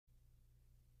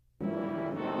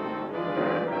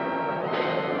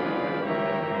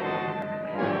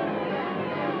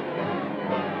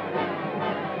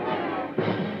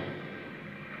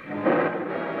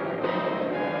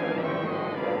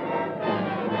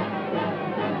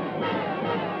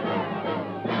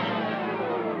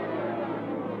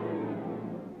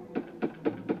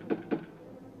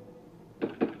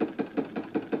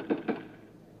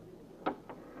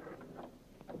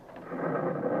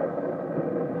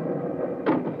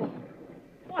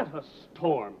a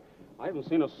storm. I haven't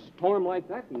seen a storm like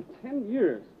that in 10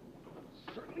 years.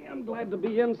 Certainly I'm glad to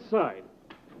be inside.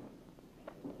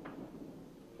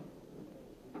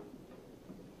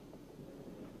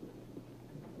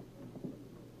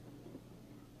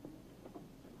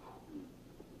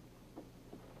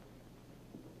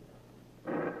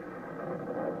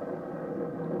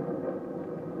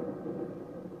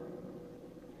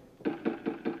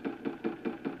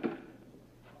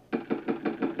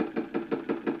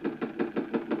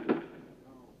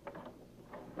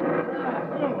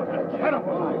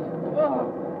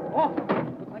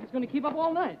 Keep up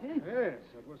all night, eh? Yes,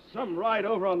 it was some ride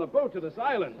over on the boat to this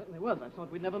island. Certainly was. I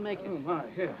thought we'd never make it. Oh, my,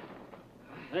 here.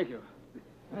 Thank you.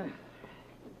 I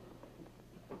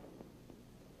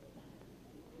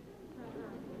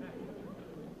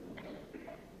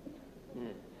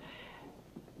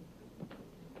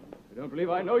don't believe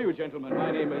I know you, gentlemen.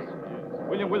 My name is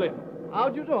William Willett. How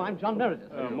do you do? I'm John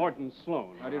Meredith. Morton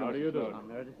Sloan. How do you do? John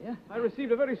Meredith, yeah. I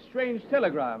received a very strange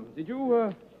telegram. Did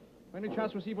you, by any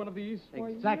chance, receive one of these?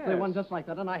 Exactly, yes. One just like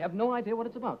that, and I have no idea what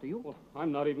it's about, do you? Well,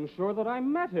 I'm not even sure that I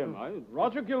met him.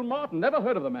 Roger Gilmartin. Never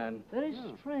heard of the man. Very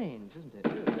strange, isn't it?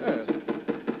 Yes.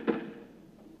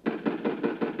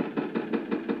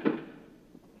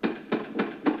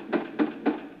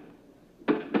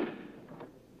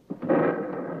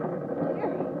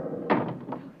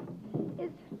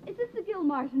 Is this the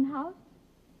Gilmartin house?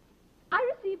 I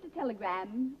received a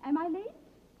telegram. Am I late?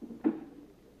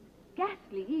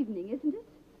 Ghastly evening, isn't it?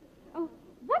 Oh,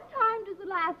 what time does the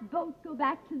last boat go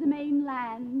back to the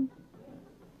mainland?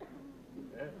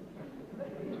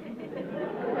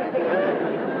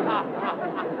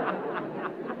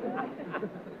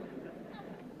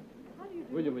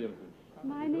 William.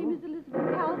 My name is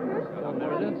Elizabeth Calvert.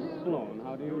 Meredith Sloan.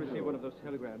 How do you receive one of those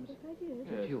telegrams? Yes, I did.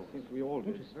 Yes, I think we all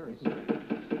did. It's very strange.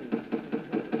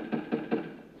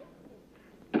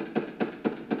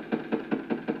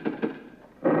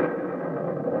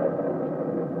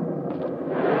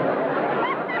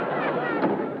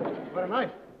 What a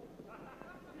night.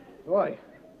 Boy,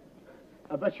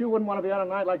 I bet you wouldn't want to be on a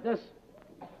night like this.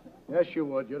 Yes, you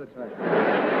would. You're the type.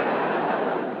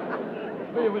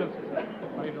 William.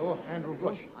 How do you do? Andrew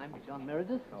Bush. I'm John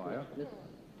Meredith. How are you? This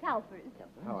Calvert.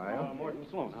 How are you? Morton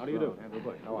Sloan. How do you do? Andrew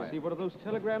Bush. How are you? Receive one of those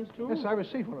telegrams, too? Yes, I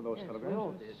received one of those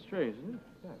telegrams. It's strange, isn't it?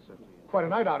 Yes, quite a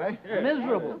night out, eh?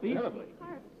 miserable, beastly.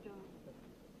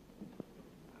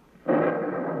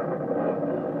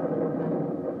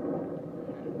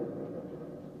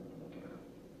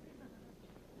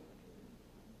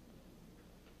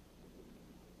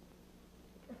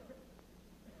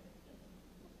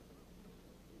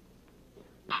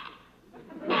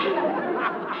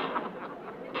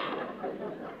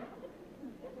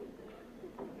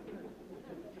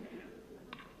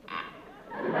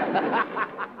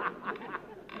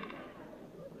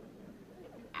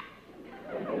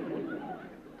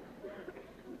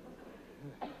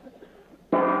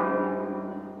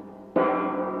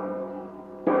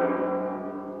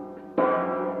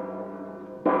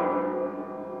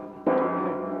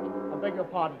 Beg your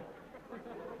pardon.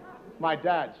 My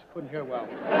dad's couldn't hear well.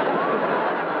 Do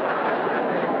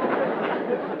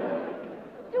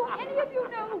any of you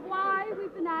know why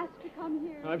we've been asked to come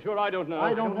here? I'm sure I don't know.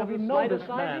 I don't even know this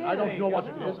man. I don't know what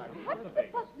it is. Perhaps the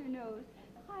butler knows.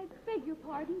 I beg your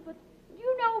pardon, but do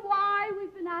you know why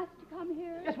we've been asked to come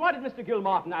here? Yes, why did Mr.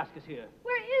 Gilmartin ask us here?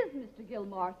 Where is Mr.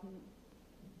 Gilmartin?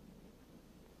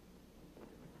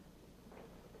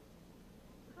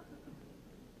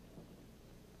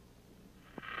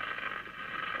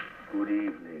 Good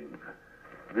evening.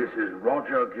 This is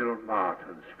Roger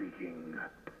Gilmartin speaking.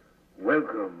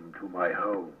 Welcome to my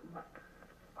home.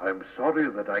 I'm sorry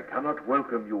that I cannot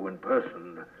welcome you in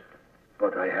person,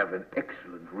 but I have an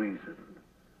excellent reason.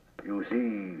 You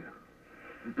see,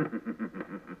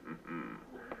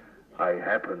 I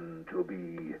happen to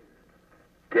be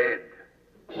dead.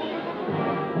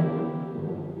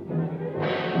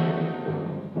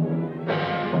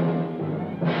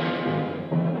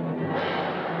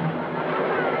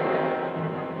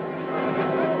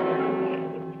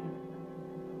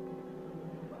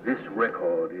 This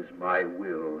record is my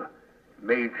will,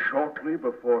 made shortly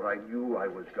before I knew I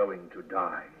was going to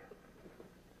die.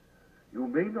 You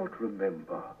may not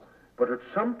remember, but at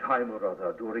some time or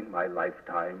other during my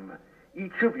lifetime,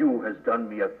 each of you has done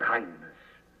me a kindness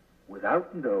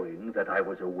without knowing that I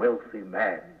was a wealthy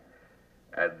man.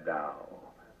 And now,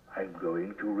 I'm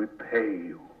going to repay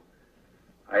you.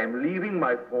 I am leaving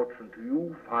my fortune to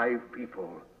you 5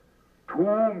 people,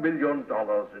 $2 million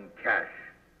in cash.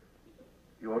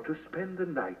 You're to spend the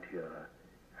night here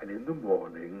And in the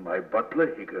morning, my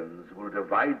butler Higgins will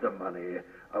divide the money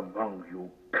among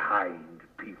you kind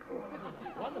people.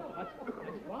 Wonderful. That's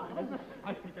fine.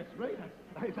 I think that's great.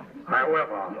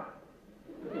 However,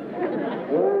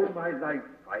 all my life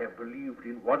I have believed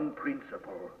in one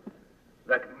principle,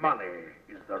 that money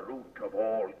is the root of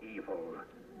all evil.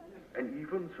 And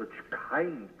even such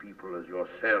kind people as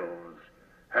yourselves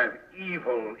have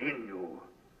evil in you.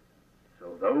 So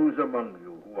those among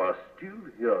you who are still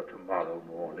here tomorrow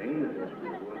morning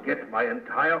will get my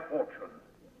entire fortune.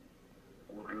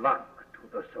 Good luck to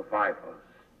the survivors.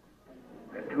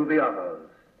 And to the others,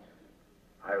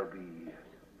 I'll be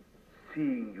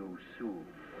seeing you soon.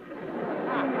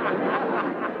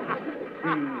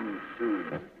 Seeing you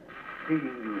soon.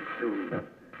 Seeing you soon.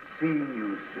 Seeing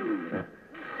you soon.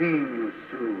 Seeing you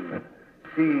soon.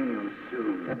 Seeing you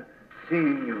soon.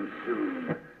 Seeing you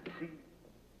soon.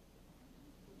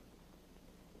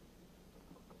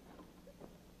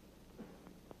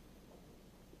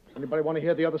 Anybody want to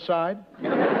hear the other side?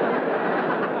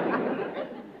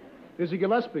 Dizzy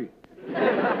Gillespie.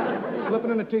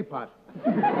 Flipping in a teapot.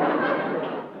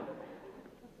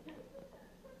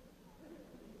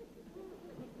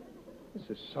 This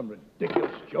is some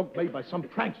ridiculous joke made by some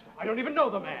prankster. I don't even know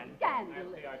the man.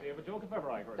 Scandalous. The idea of a joke if ever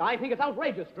I heard I think it's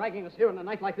outrageous dragging us here on a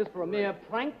night like this for a mere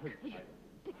prank.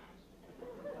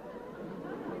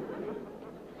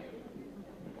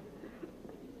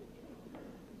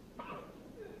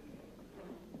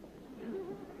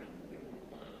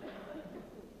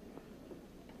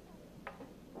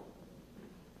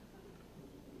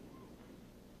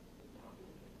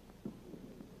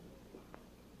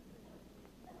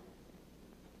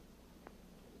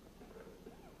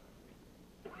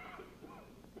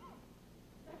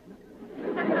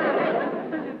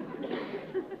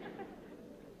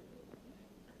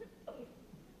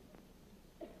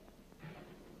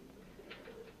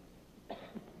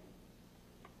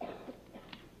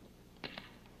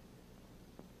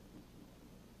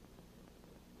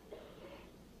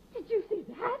 Did you see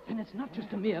that? And it's not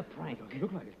just a mere prank.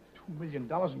 Look like it. $2 million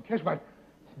in cash. Boy,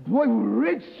 we're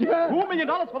rich, sir. $2 million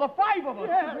for the five of us.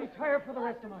 Yeah. Retire for the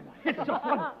rest of my life. It's so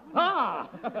fun. Ah!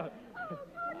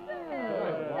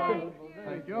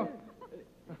 Thank you.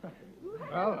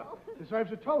 Well,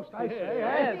 deserves a toast, I say.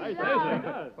 Yes.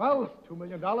 Well, $2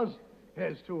 million.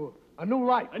 Here's to a new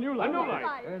life. A new life.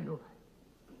 And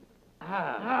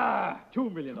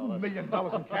 $2 million. $2 million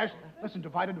in cash. Listen,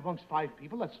 divided amongst 5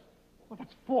 people, that's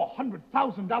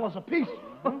 $400,000 apiece.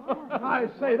 I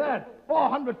say that.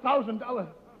 $400,000.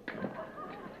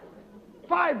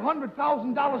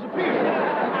 $500,000 apiece.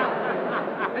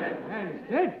 Man's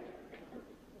dead.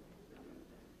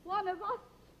 One of us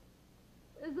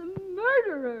is a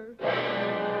murderer.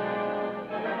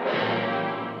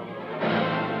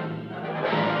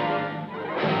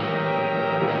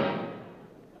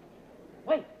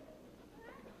 Wait.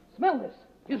 Smell this.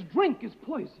 His drink is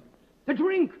poison. The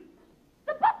drink.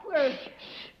 The butler.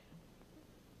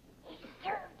 He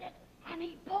served it and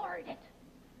he poured it.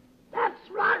 That's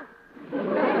right.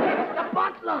 The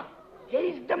butler.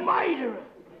 He's the murderer.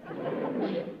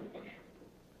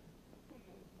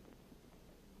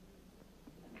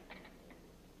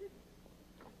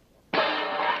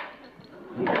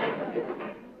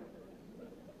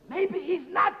 Maybe he's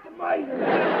not the murderer.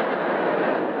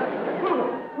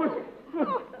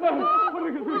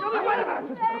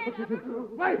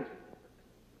 Wait.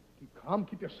 Keep calm.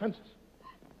 Keep your senses.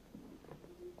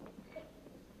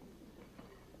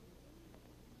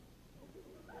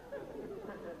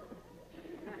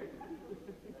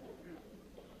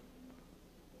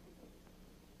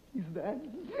 He's dead.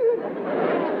 He's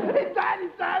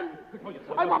dead.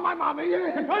 I want my mommy.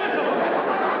 Control yourself.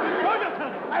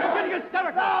 I'm getting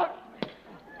hysterical.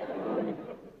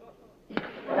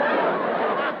 I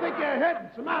think you're hit.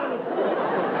 What's the matter with you?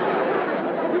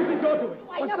 You can go to it.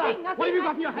 Why, What's nothing, that? nothing. What have you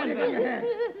got in your hand there?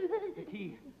 The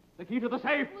key. The key to the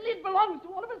safe. Well, it belongs to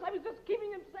one of us. I was just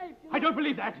keeping him safe. I don't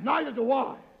believe that. Neither do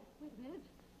I. Wait a minute.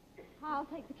 I'll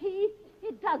take the key.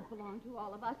 It does belong to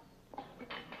all of us.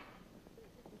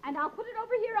 And I'll put it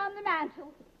over here on the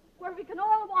mantel, where we can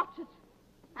all watch it.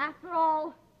 After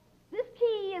all, this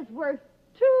key is worth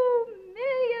 $2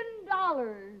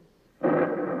 million.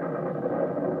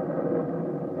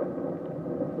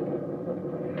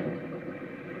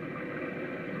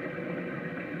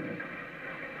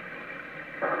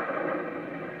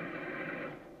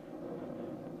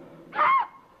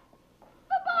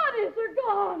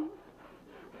 Gone.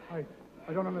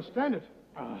 I don't understand it.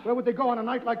 Where would they go on a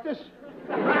night like this?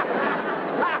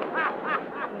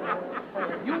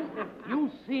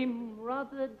 You seem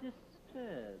rather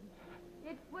disturbed.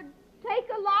 It would take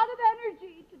a lot of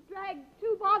energy to drag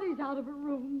two bodies out of a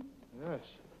room. Yes.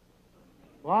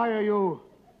 Why are you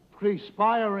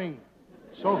perspiring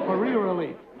so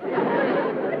careerly?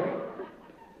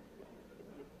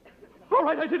 All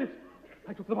right, I did it.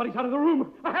 I took the bodies out of the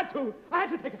room. I had to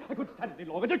take it. I couldn't stand it any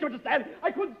longer. Don't you understand?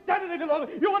 I couldn't stand it any longer.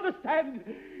 You understand?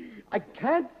 I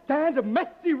can't stand a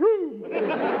messy room.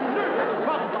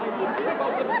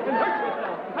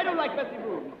 I don't like messy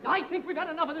rooms. I think we've had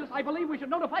enough of this. I believe we should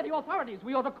notify the authorities.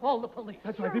 We ought to call the police.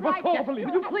 That's right. We must call the police.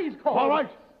 Will you please call? All right.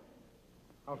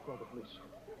 I'll call the police.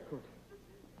 Good.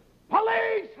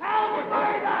 Police! Help!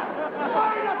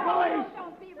 Murder, police!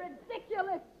 Don't be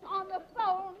ridiculous on the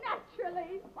phone,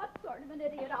 naturally. What sort of an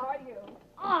idiot are you?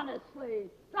 Honestly.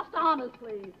 Just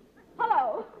honestly.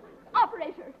 Hello,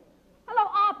 operator. Hello,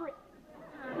 operator.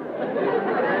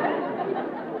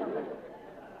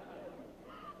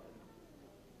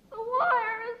 The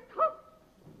wire is cut.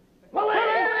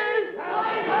 Police!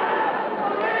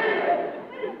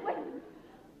 Wait.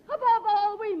 Above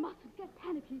all, we mustn't get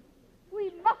panicky. We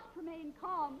must remain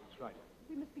calm. That's right.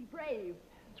 We must be brave.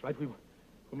 That's right. We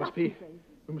must be.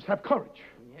 We must have courage.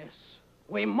 Yes,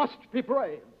 we must be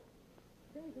brave.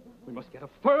 We must get a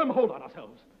firm hold on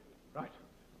ourselves. Right.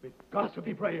 We've got to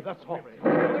be brave, that's all. We've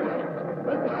got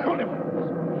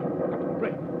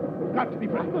to be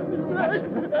brave.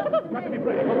 We've got to be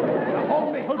brave. Now,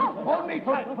 hold me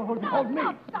tight. Hold me.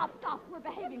 Stop. We're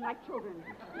behaving like children.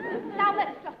 Now,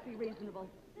 let's just be reasonable.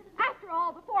 After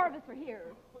all, the four of us are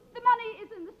here. The money is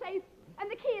in the safe,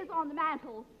 and the key is on the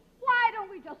mantel. Why don't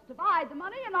we just divide the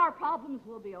money, and our problems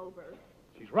will be over?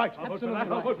 She's right. Absolutely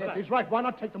right. She's right. Why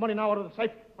not take the money now out of the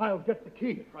safe? I'll get the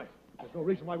key. Right. There's no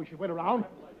reason why we should wait around.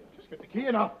 Just get the key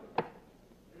and out.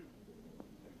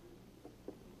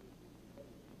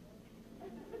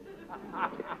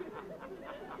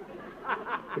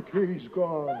 The key's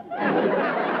gone.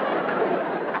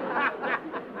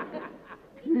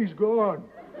 Key's gone.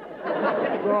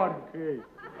 Gone, key.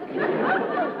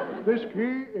 This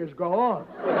key is gone.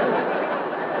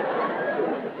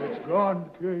 It's gone,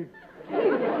 key.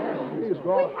 Key's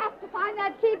gone. We have to find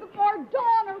that key before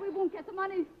dawn, or we won't get the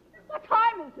money. What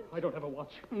time is it? I don't have a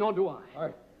watch. Nor do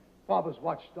I. Father's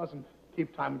watch doesn't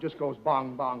keep time. It just goes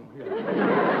bong, bong. Here.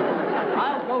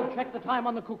 I'll go check the time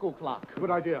on the cuckoo clock.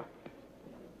 Good idea.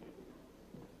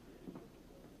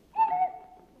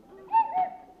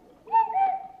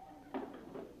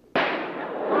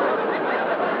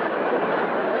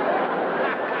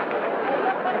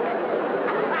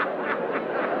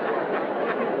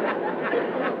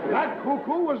 That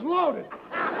cuckoo was loaded.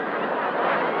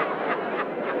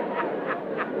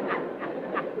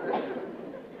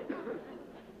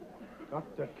 Got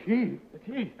the key. The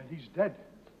key. And he's dead.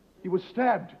 He was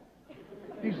stabbed.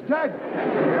 He's dead.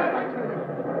 Dead, I tell you.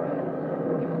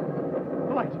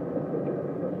 The light.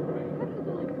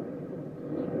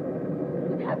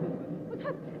 What happened?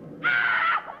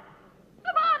 Ah!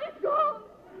 The body's gone!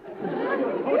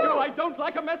 Oh, no, I don't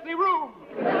like a messy room.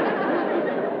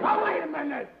 Now, wait a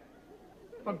minute.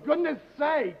 For goodness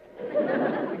sake.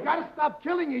 We gotta stop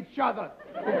killing each other.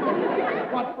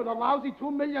 What, for the lousy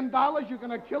 $2 million, you're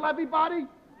gonna kill everybody?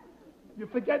 You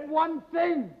forget one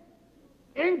thing.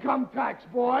 Income tax,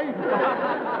 boy.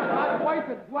 Not worth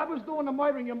it. Whoever's doing the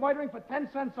murdering, you're murdering for 10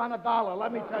 cents on a dollar,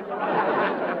 let me tell you.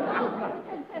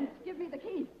 10 cents. Give me the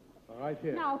key. All right,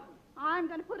 here. Now, I'm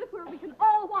going to put it where we can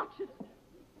all watch it.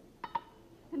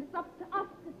 And it's up to us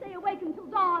to stay awake until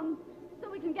dawn so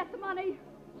we can get the money.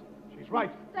 She's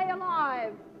right. Stay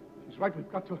alive. She's right.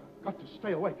 We've got to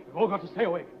stay awake. We've all got to stay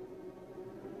awake.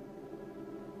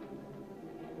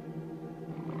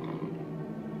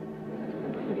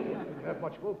 You have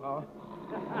much willpower.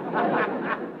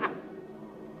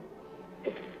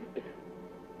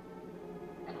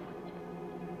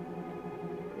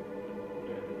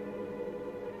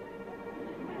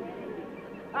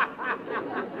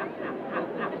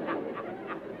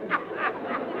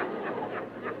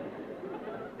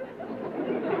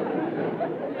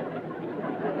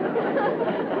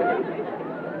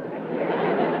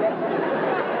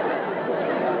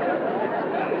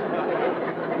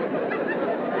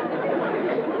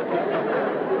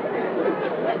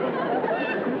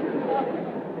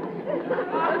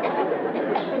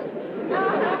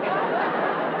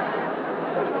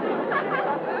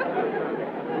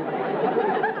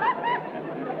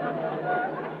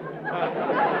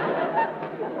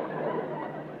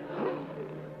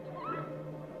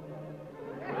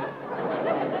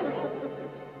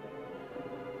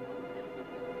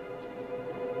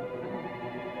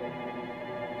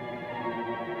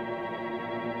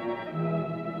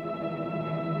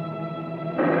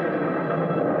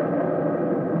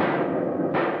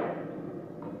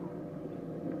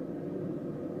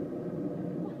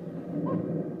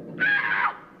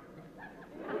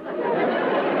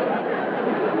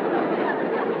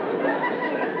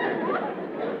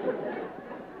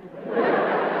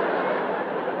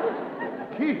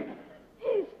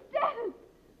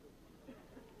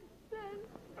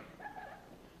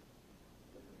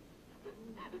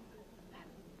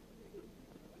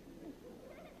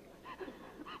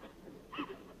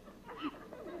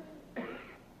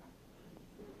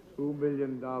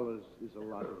 million is a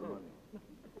lot of money.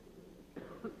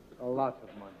 A lot of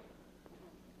money.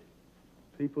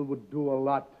 People would do a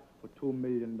lot for $2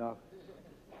 million.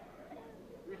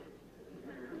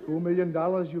 $2 million,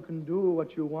 you can do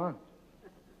what you want.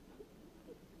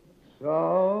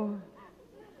 So,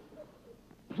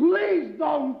 please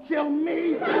don't kill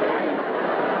me.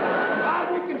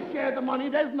 We can share the money.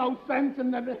 There's no sense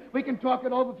in that. We can talk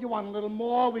it over if you want a little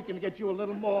more. We can get you a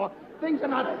little more. Things are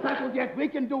not settled yet. We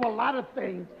can do a lot of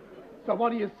things. So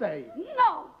what do you say?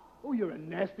 No. Oh, you're a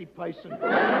nasty person.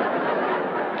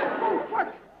 Oh,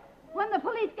 Kirk. When the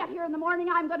police get here in the morning,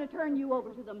 I'm going to turn you over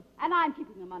to them. And I'm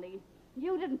keeping the money.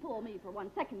 You didn't fool me for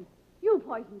 1 second. You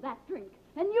poisoned that drink.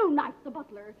 And you knifed the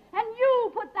butler. And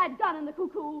you put that gun in the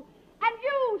cuckoo. And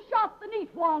you shot the neat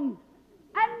one.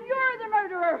 And you're the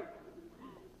murderer.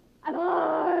 And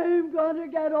I'm going to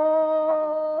get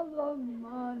all the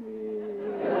money.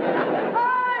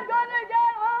 I'm going to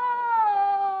get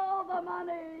all the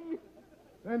money.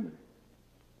 Then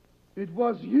it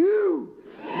was you.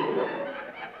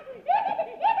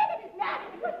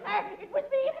 It was me. It was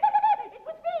me. It was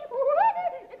me.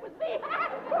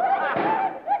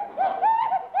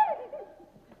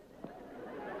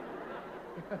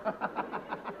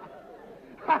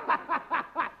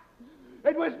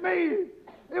 It was me.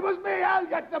 It was me. I'll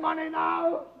get the money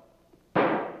now.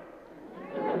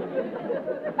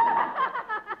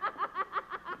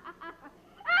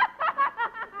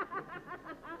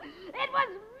 It was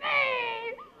me.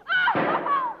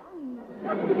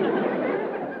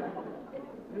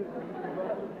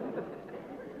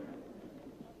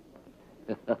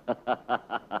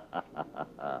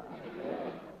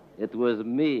 It was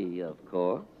me, of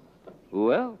course.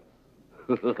 Who else?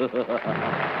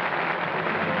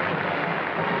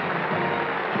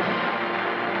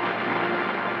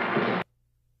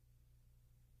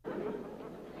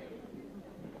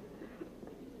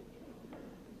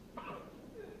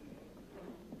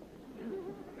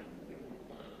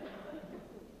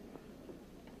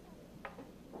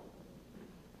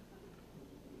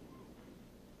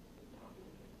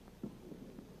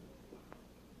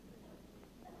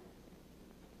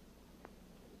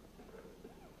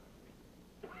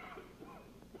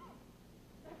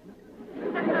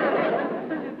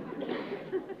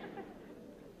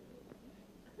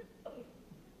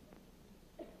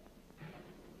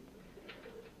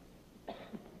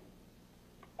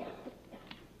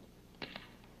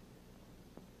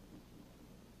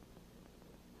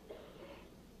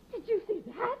 Did you see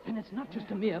that? And it's not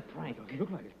just a mere prank. Doesn't look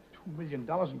like it. $2 million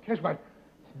in cash, but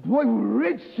boy, we're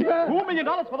rich, yeah. $2 million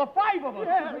for the 5 of us.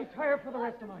 Yeah. Retire for the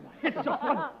rest of my life. It's just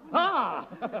one. Ah!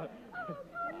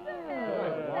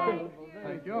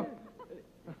 Thank you.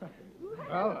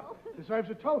 Well, deserves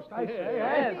a toast, I say.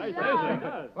 Yes, I say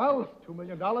so. Well, $2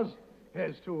 million.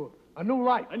 Here's to a new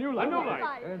life. A new life. A new life.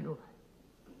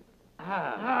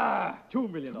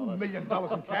 $2 million. $2 million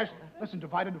in cash. Listen,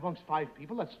 divided amongst 5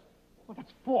 people, that's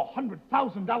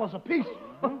 $400,000 apiece.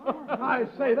 I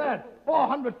say that.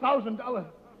 $400,000.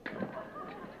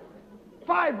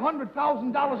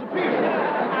 $500,000 apiece.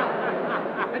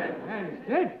 Man's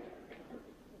dead.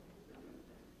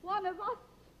 One of us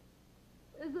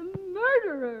is a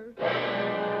murderer.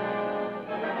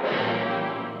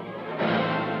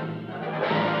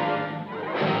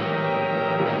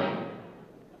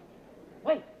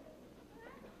 Wait.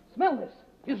 Smell this.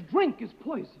 His drink is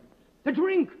poison. The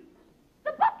drink.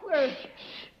 The butler.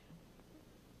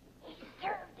 He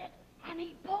served it and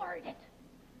he poured it.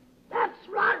 That's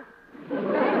right.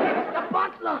 It's the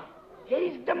butler.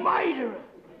 He's the murderer.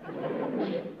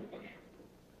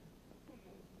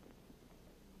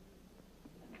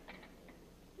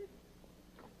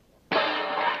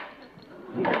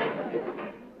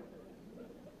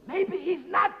 Maybe he's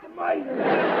not the murderer.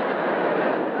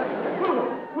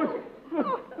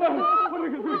 What are we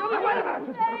going to do? Wait a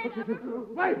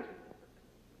minute. Wait.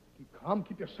 Keep calm.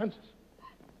 Keep your senses.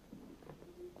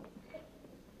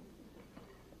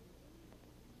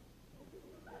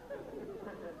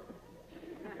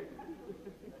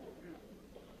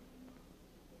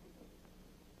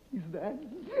 He's dead.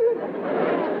 He's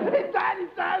dead.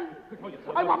 He's dead.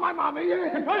 I want my mommy.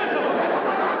 Control yourself!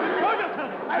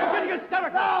 I'm getting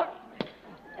hysterical!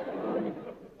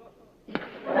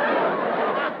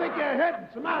 I think you're hit.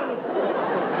 What's the matter with you?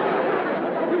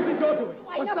 What do you think you're doing?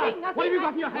 Why, What's nothing, that? nothing. What have you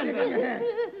got in your hand What have you got in your hand?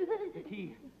 The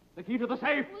key. The key to the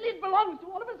safe. Well, it belongs to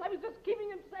all of us. I was just keeping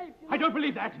him safe. You know? I don't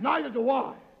believe that. Neither do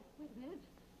I. Wait a minute.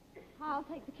 I'll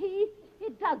take the key.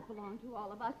 It does belong to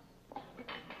all of us.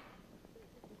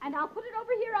 And I'll put it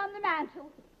over here on the mantel,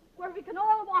 where we can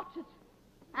all watch it.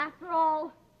 After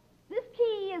all, this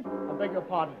key is... I beg your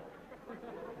pardon.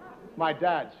 My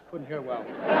dad's. Couldn't hear well.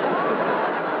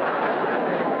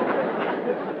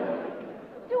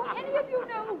 Do any of you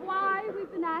know why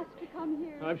we've been asked to come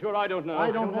here? I'm sure I don't know.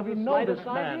 I don't even know this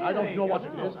man. I don't know what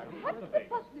it is. Perhaps the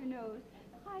butler knows.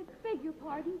 I beg your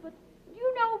pardon, but do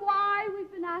you know why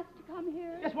we've been asked to come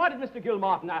here? Yes, why did Mr.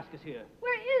 Gilmartin ask us here?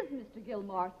 Where is Mr.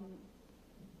 Gilmartin?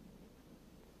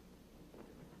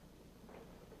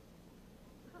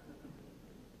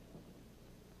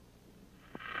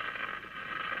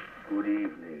 Good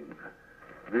evening.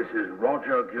 This is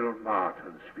Roger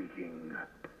Gilmartin speaking.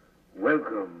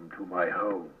 Welcome to my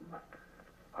home.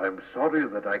 I'm sorry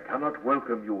that I cannot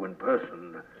welcome you in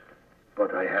person,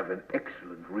 but I have an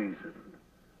excellent reason.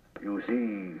 You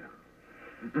see,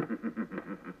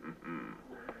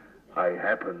 I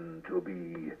happen to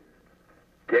be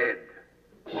dead.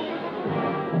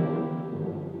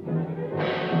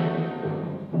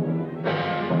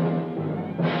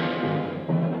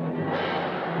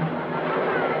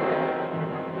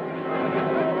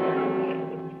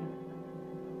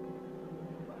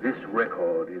 This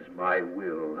record is my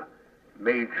will,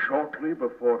 made shortly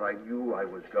before I knew I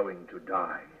was going to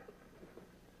die.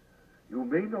 You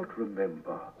may not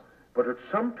remember, but at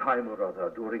some time or other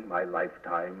during my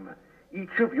lifetime,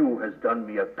 each of you has done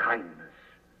me a kindness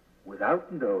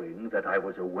without knowing that I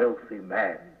was a wealthy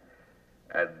man.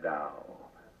 And now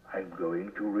I'm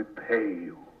going to repay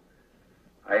you.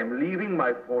 I am leaving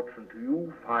my fortune to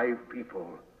you 5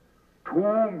 people,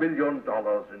 $2 million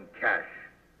in cash.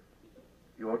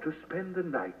 You're to spend the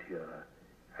night here,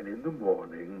 and in the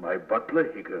morning, my butler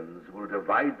Higgins will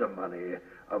divide the money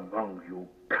among you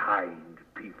kind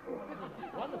people.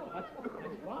 Wonderful. That's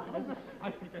fine. I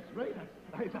think that's great.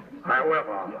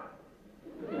 However,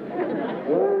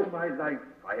 all my life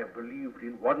I have believed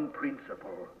in one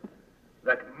principle,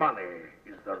 that money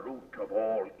is the root of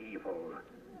all evil.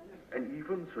 And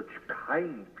even such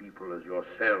kind people as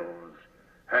yourselves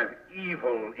have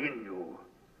evil in you.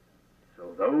 So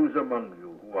those among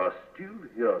you who are still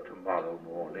here tomorrow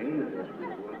morning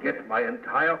will get my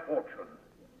entire fortune.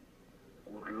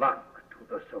 Good luck to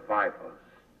the survivors.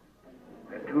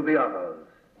 And to the others,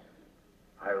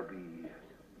 I'll be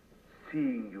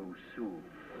seeing you soon.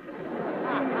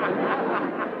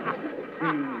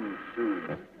 Seeing you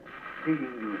soon.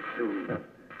 Seeing you soon.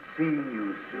 Seeing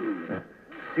you soon.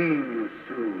 Seeing you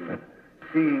soon.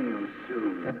 Seeing you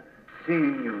soon.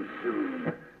 Seeing you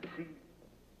soon.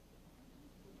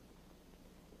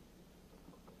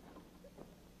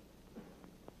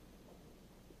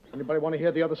 Anybody want to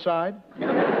hear the other side?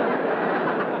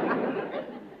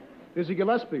 Dizzy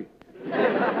Gillespie.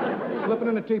 Flipping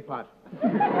in a teapot.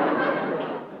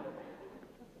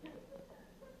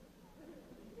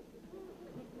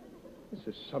 This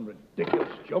is some ridiculous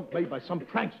joke made by some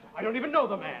prankster. I don't even know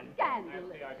the man.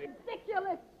 Scandalous.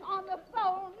 Ridiculous. On the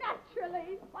phone,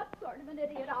 naturally. What sort of an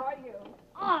idiot are you?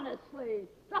 Honestly.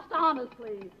 Just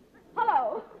honestly.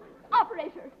 Hello.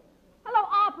 Operator. Hello,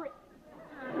 operator.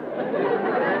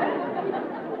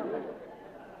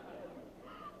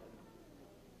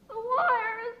 The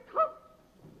wire is cut.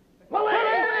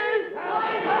 Police!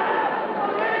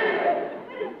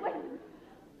 Wait.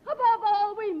 Above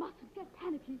all, we mustn't get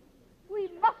panicky. We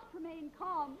must remain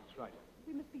calm. That's right.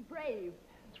 We must be brave.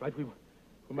 That's right. We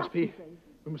must be.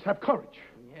 We must have courage.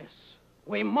 Yes,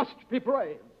 we must be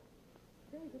brave.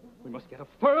 We must get a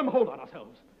firm hold on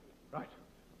ourselves. Right.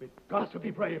 We've got to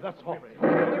be brave, that's all. Brave.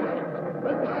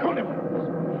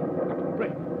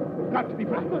 Got to be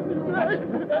brave.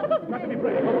 Got to be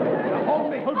brave. Now,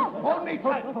 hold me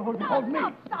tight. Hold me.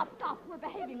 Stop. We're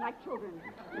behaving like children.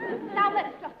 Now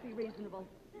let's just be reasonable.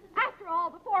 After all,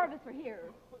 the 4 of us are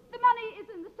here. The money is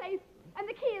in the safe, and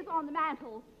the key is on the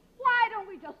mantel. Why don't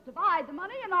we just divide the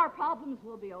money, and our problems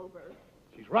will be over?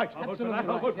 She's right. I'll vote for that.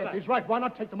 I'll vote for that. She's right. Why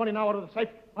not take the money now out of the safe?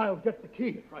 I'll get the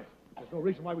key. Right. There's no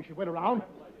reason why we should wait around.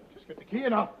 Just get the key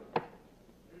and out.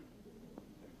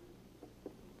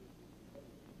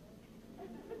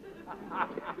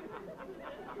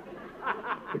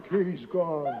 The key's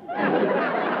gone.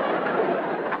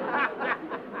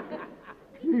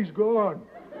 Key's gone.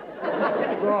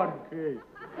 Gone, key.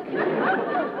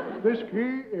 This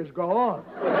key is gone.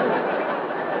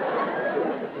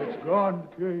 It's gone,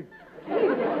 key.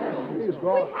 Key's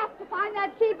gone. We have to find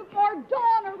that key before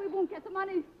dawn, or we won't get the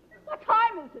money. What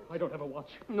time is it? I don't have a watch.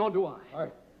 Nor do I.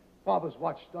 Father's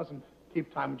watch doesn't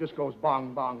keep time. It just goes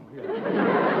bong, bong. Here.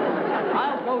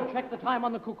 I'll go check the time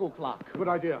on the cuckoo clock. Good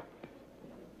idea.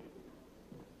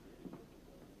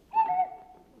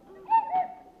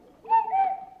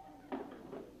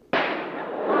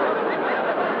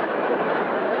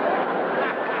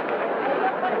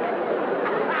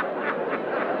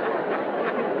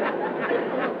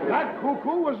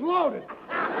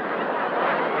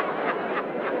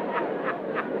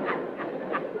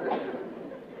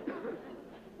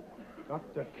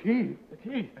 The key. The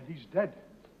key. And he's dead.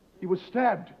 He was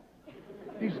stabbed.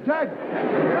 He's dead.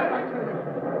 Dead, I tell you.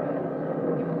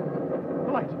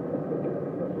 The light.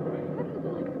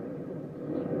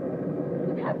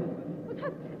 What's happened? What's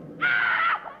happened?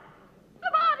 Ah! The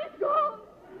body's gone!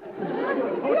 I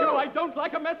told you I don't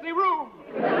like a messy room.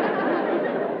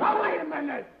 Now, wait a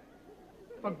minute.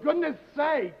 For goodness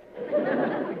sake.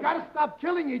 You gotta stop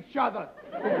killing each other.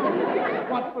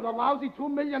 What, for the lousy $2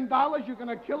 million, you're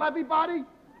gonna kill everybody?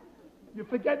 You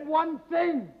forget one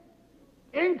thing.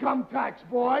 Income tax,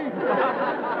 boy.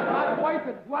 Not worth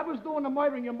it. Whoever's doing the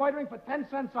murdering, you're murdering for 10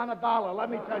 cents on a dollar, let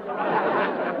me tell you.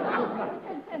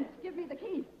 10 cents. Give me the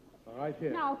key. All right,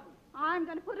 here. Now, I'm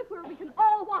going to put it where we can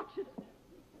all watch it.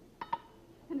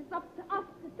 And it's up to us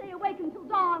to stay awake until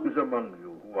dawn. Those among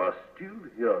you who are still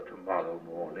here tomorrow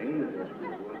morning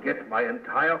will get my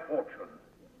entire fortune.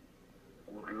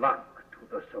 Good luck to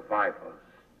the survivors.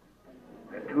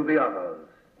 And to the others,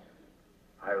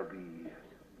 I'll be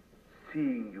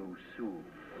seeing you soon.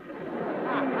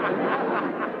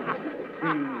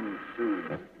 Seeing you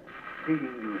soon.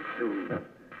 Seeing you soon.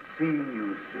 Seeing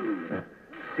you soon.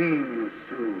 Seeing you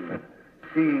soon.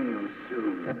 Seeing you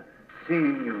soon.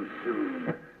 Seeing you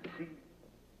soon.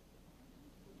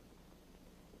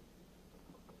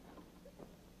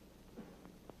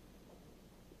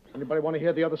 Anybody want to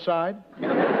hear the other side?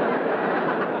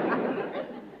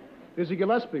 Dizzy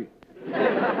Gillespie.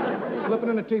 Flipping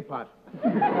in a teapot.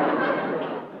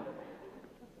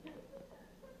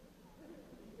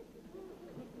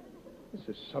 This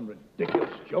is some ridiculous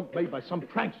joke made by some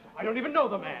prankster. I don't even know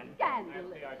the man. Scandalous.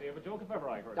 That's the idea of a joke if ever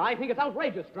I heard it. I think it's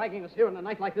outrageous dragging us here on a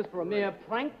night like this for a mere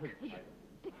prank.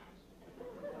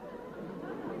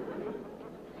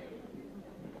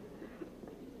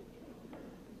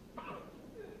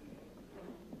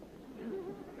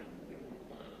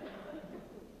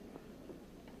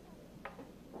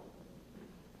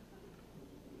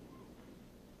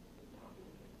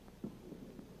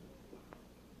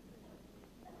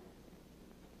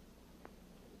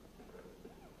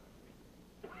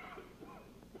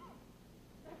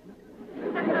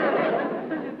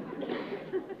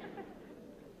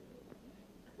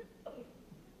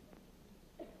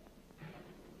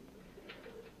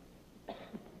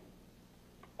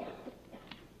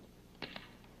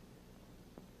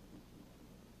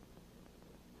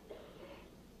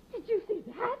 Did you see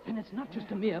that? And it's not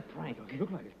just a mere prank.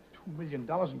 Look like it. $2 million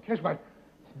in cash. Boy,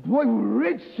 we're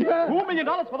rich, yeah. $2 million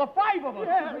for the 5 of us.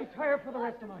 Yeah. Retire for the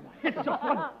rest of my life. It's just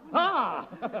one. Ah!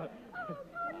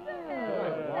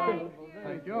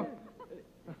 Thank you.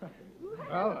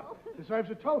 Well, deserves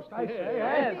a toast, I say.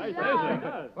 Yes, I say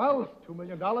so. Well, $2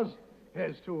 million.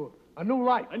 Here's to a new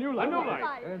life. A new life. A new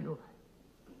life. A new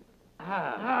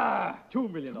life.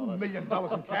 $2 million. $2 million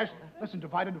in cash. Listen,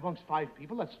 divided amongst 5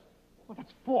 people, that's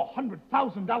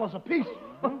 $400,000 apiece.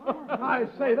 I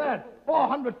say that.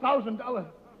 $400,000.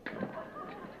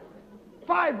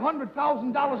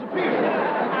 $500,000 apiece.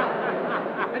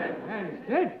 And he's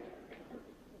dead.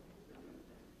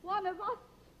 One of us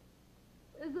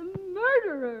is a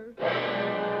murderer.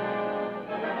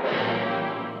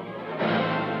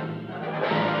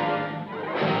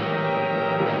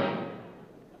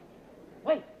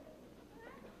 Wait.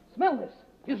 Smell this.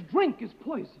 His drink is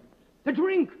poison. The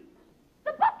drink.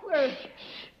 The butler.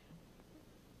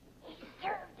 He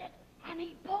served it and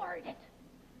he poured it.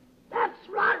 That's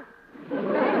right.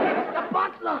 The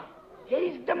butler.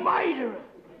 He's the murderer.